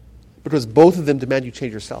fellow. Because both of them demand you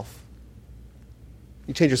change yourself.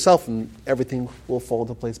 You change yourself and everything will fall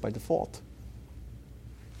into place by default.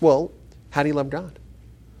 Well, how do you love God?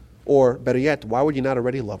 Or better yet, why would you not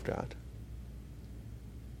already love God?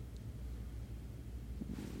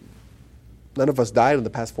 None of us died in the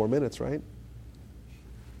past 4 minutes, right?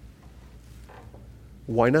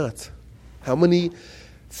 Why not? How many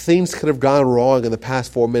things could have gone wrong in the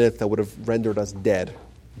past 4 minutes that would have rendered us dead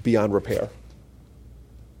beyond repair?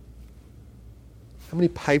 How many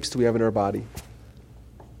pipes do we have in our body?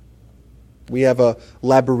 We have a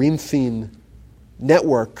labyrinthine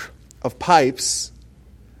network of pipes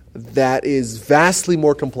that is vastly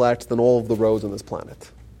more complex than all of the roads on this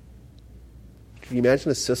planet. Can you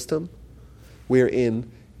imagine a system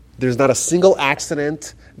wherein there's not a single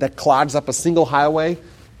accident that clogs up a single highway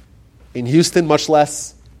in Houston, much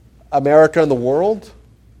less America and the world,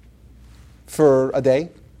 for a day?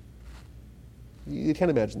 You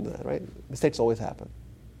can't imagine that, right? Mistakes always happen.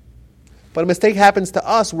 But a mistake happens to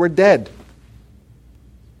us, we're dead.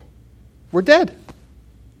 We're dead.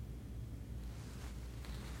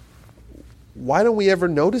 Why don't we ever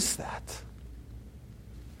notice that?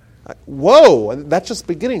 Whoa, that's just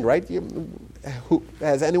beginning, right?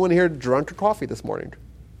 Has anyone here drunk a coffee this morning?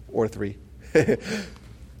 Or 3?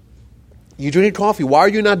 You drinking coffee. Why are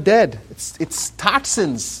you not dead? It's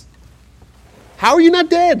toxins. How are you not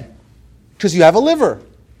dead? Because you have a liver.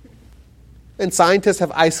 And scientists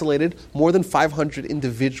have isolated more than 500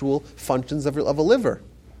 individual functions of a liver.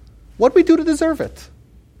 What do we do to deserve it?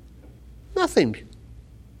 Nothing.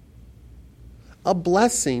 A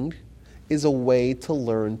blessing is a way to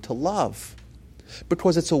learn to love.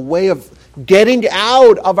 Because it's a way of getting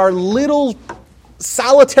out of our little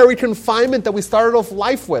solitary confinement that we started off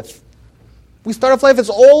life with. We start off life as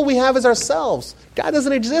all we have is ourselves. God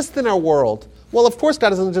doesn't exist in our world. Well, of course God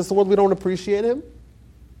doesn't exist in the world. We don't appreciate Him.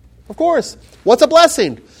 Of course. What's a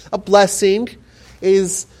blessing? A blessing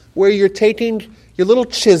is where you're taking your little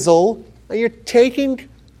chisel and you're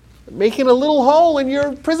making a little hole in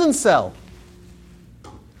your prison cell.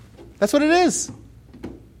 That's what it is.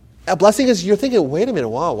 A blessing is you're thinking, wait a minute,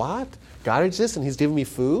 wow, what? God exists and He's giving me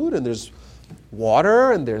food and there's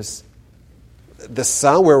water and there's the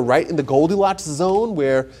sun. We're right in the Goldilocks zone.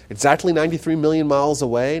 We're exactly 93 million miles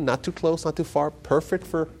away, not too close, not too far, perfect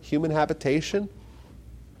for human habitation.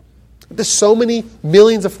 There's so many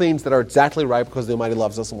millions of things that are exactly right because the Almighty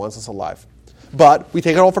loves us and wants us alive. But we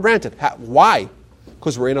take it all for granted. Why?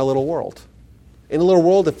 Because we're in a little world. In a little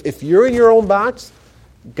world, if you're in your own box,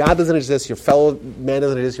 God doesn't exist, your fellow man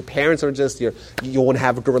doesn't exist, your parents don't exist, you won't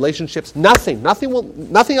have good relationships. Nothing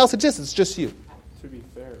else exists, it's just you. To be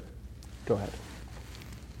fair, go ahead.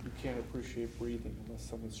 You can't appreciate breathing unless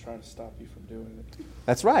someone's trying to stop you from doing it.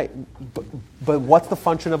 That's right. But what's the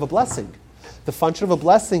function of a blessing? The function of a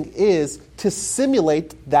blessing is to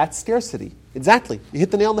simulate that scarcity. Exactly. You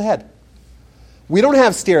hit the nail on the head. We don't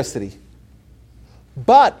have scarcity.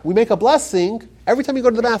 But we make a blessing every time you go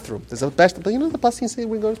to the bathroom. There's a best, you know the blessing you say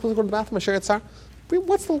when you're supposed to go to the bathroom?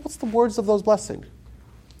 What's the words of those blessings?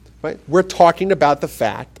 Right? We're talking about the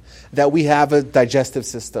fact that we have a digestive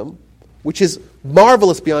system which is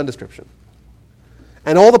marvelous beyond description.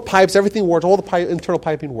 And all the pipes, everything works, all the internal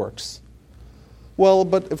piping works. Well,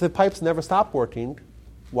 but if the pipes never stop working,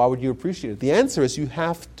 why would you appreciate it? The answer is you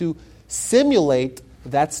have to simulate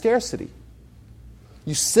that scarcity.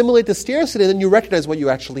 You simulate the scarcity, and then you recognize what you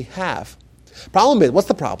actually have. Problem is, what's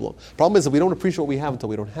the problem? Problem is that we don't appreciate what we have until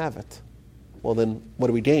we don't have it. Well, then what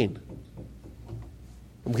do we gain?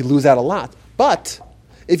 We lose out a lot. But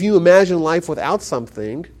if you imagine life without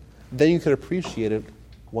something, then you can appreciate it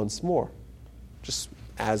once more. Just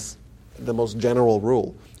as the most general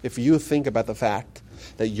rule. If you think about the fact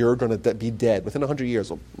that you're going to be dead within 100 years,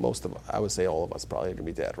 well, most of, I would say all of us probably are going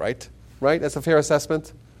to be dead, right? Right? That's a fair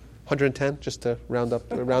assessment? 110, just to round up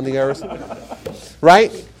rounding errors?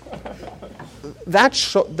 Right? That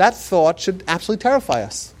thought should absolutely terrify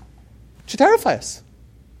us. It should terrify us.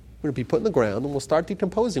 We're going to be put in the ground and we'll start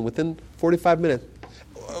decomposing within 45 minutes.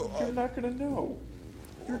 You're not going to know.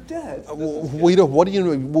 You're dead. We don't. What do you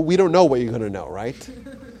know? We don't know what you're going to know, right?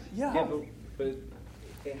 Yeah. Yeah, but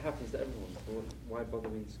it happens to everyone. So why bother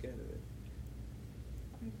being scared of it?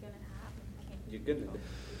 It's gonna happen. You're gonna.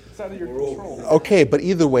 It's out of your We're all- control. Okay, but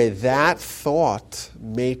either way, that thought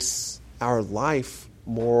makes our life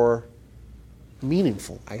more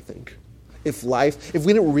meaningful, I think. If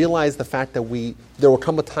we didn't realize the fact that there will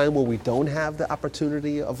come a time where we don't have the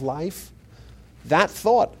opportunity of life, that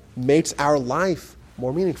thought makes our life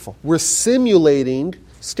more meaningful. We're simulating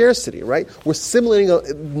scarcity, right? We're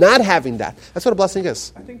simulating not having that. That's what a blessing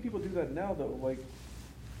is. I think people do that now, though. Like,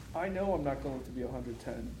 I know I'm not going to live to be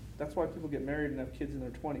 110. That's why people get married and have kids in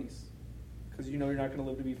their 20s. Because you know you're not going to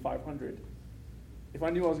live to be 500. If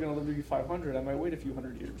I knew I was going to live to be 500, I might wait a few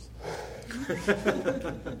hundred years.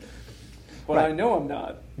 But Right. I know I'm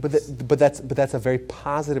not. But that's a very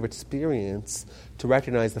positive experience to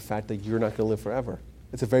recognize the fact that you're not going to live forever.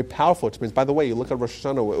 It's a very powerful experience. By the way, you look at Rosh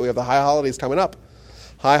Hashanah, we have the high holidays coming up.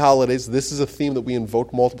 High holidays, this is a theme that we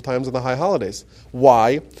invoke multiple times in the high holidays.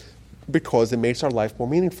 Why? Because it makes our life more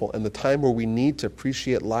meaningful. And the time where we need to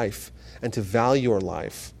appreciate life and to value our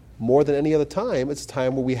life more than any other time, it's a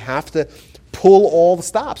time where we have to pull all the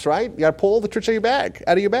stops, right? You got to pull all the tricks out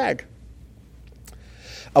of your bag.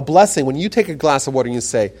 A blessing, when you take a glass of water and you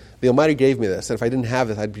say, the Almighty gave me this, and if I didn't have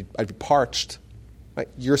this, I'd be parched. Right?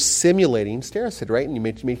 You're simulating scarcity, right? And you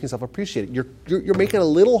make yourself appreciate it. You're making a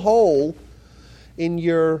little hole in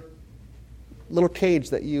your little cage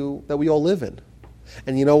that we all live in.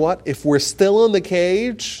 And you know what? If we're still in the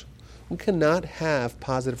cage, we cannot have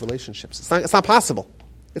positive relationships. It's not possible.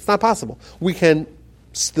 It's not possible. We can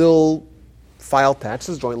still file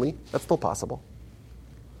taxes jointly. That's still possible.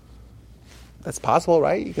 That's possible,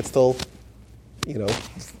 right? You can still,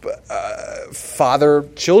 father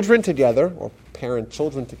children together or parent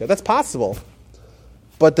children together. That's possible.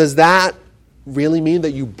 But does that really mean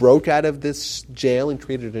that you broke out of this jail and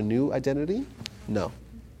created a new identity? No.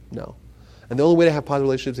 And the only way to have positive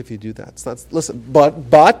relationships is if you do that. It's not, listen,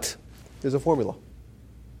 but there's a formula.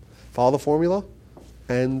 Follow the formula,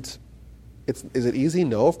 and is it easy?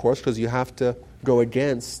 No, of course, because you have to go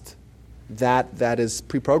against that is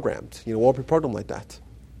pre-programmed. We're all pre-programmed like that.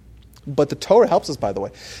 But the Torah helps us, by the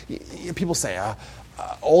way. People say,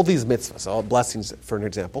 all these mitzvahs, all blessings, for an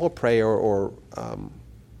example, or prayer, or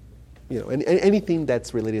anything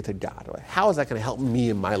that's related to God. Right? How is that going to help me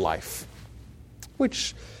in my life?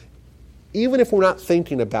 Which, even if we're not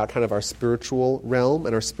thinking about kind of our spiritual realm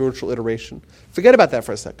and our spiritual iteration, forget about that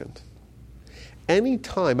for a second.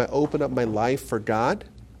 Anytime I open up my life for God,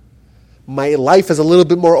 my life is a little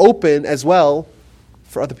bit more open as well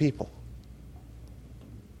for other people.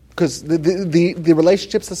 Because the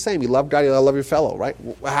relationship's the same. You love God, you love your fellow, right?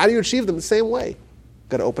 How do you achieve them the same way? You've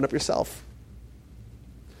got to open up yourself.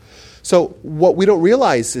 So what we don't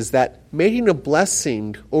realize is that making a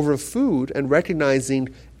blessing over food and recognizing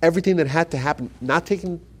everything that had to happen, not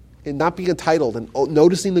being entitled and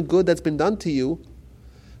noticing the good that's been done to you,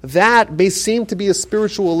 that may seem to be a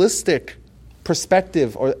spiritualistic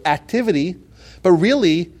perspective or activity, but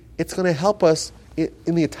really it's going to help us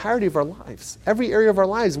in the entirety of our lives. Every area of our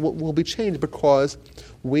lives will be changed because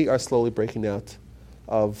we are slowly breaking out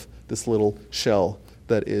of this little shell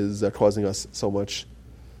that is causing us so many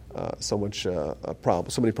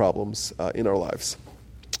problems in our lives.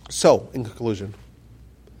 So, in conclusion,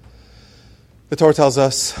 the Torah tells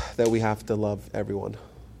us that we have to love everyone.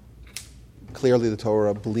 Clearly, the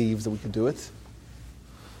Torah believes that we can do it.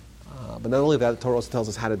 But not only that, the Torah also tells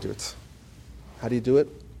us how to do it. How do you do it?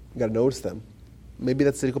 You got to notice them. Maybe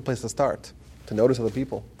that's a good place to start, to notice other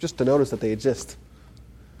people, just to notice that they exist.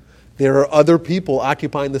 There are other people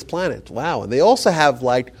occupying this planet. Wow. And they also have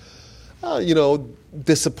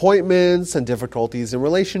disappointments and difficulties in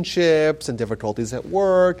relationships and difficulties at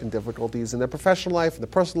work and difficulties in their professional life and their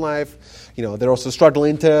personal life. They're also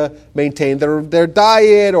struggling to maintain their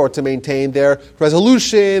diet or to maintain their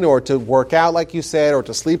resolution or to work out, like you said, or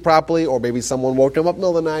to sleep properly, or maybe someone woke them up in the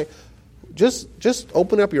middle of the night. Just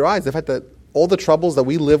open up your eyes. The fact that all the troubles that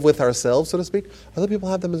we live with ourselves, so to speak, other people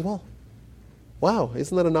have them as well. Wow,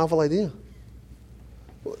 isn't that a novel idea?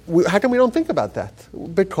 How come we don't think about that?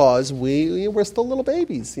 Because we're still little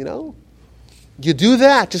babies, You do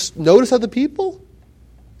that, just notice other people.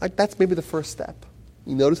 Like, that's maybe the first step.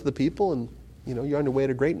 You notice other people and, you're on your way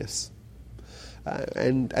to greatness.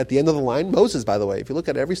 And at the end of the line, Moses, by the way, if you look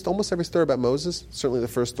at almost every story about Moses, certainly the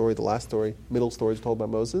first story, the last story, middle stories told about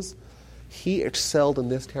Moses, he excelled in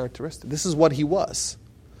this characteristic. This is what he was.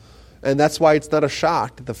 And that's why it's not a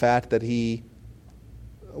shock, the fact that he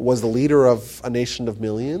was the leader of a nation of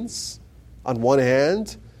millions, on one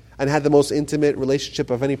hand, and had the most intimate relationship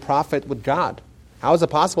of any prophet with God. How is it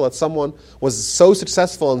possible that someone was so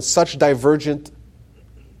successful in such divergent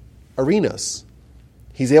arenas?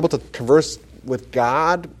 He's able to converse with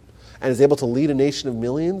God and is able to lead a nation of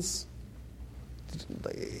millions.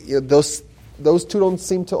 Those two don't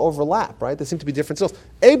seem to overlap, right? They seem to be different styles.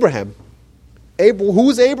 Abraham.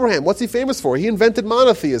 Who's Abraham? What's he famous for? He invented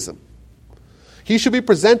monotheism. He should be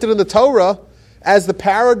presented in the Torah as the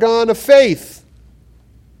paragon of faith.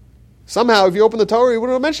 Somehow, if you open the Torah, you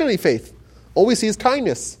wouldn't mention any faith. All we see is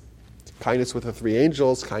kindness. Kindness with the three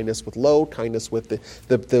angels, kindness with Lot, kindness with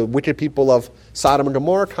the wicked people of Sodom and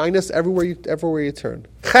Gomorrah, kindness everywhere you turn.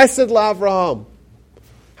 Chesed LaAvraham.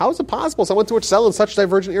 How is it possible someone to excel in such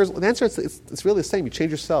divergent areas? The answer is it's really the same. You change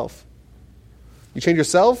yourself. You change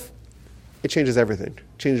yourself, it changes everything.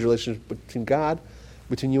 It changes the relationship between God,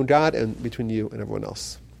 between you and God, and between you and everyone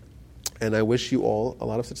else. And I wish you all a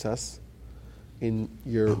lot of success in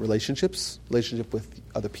your relationships, relationship with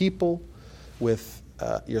other people, with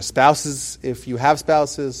your spouses if you have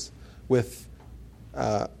spouses, with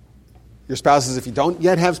your spouses if you don't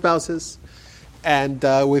yet have spouses, and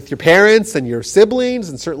with your parents and your siblings,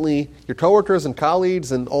 and certainly your coworkers and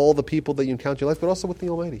colleagues and all the people that you encounter in your life, but also with the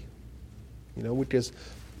Almighty. Which is,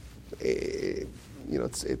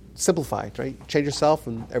 it's simplified, right? Change yourself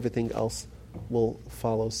and everything else will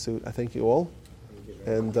follow suit. I thank you all,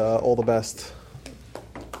 and all the best.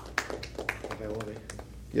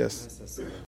 Yes.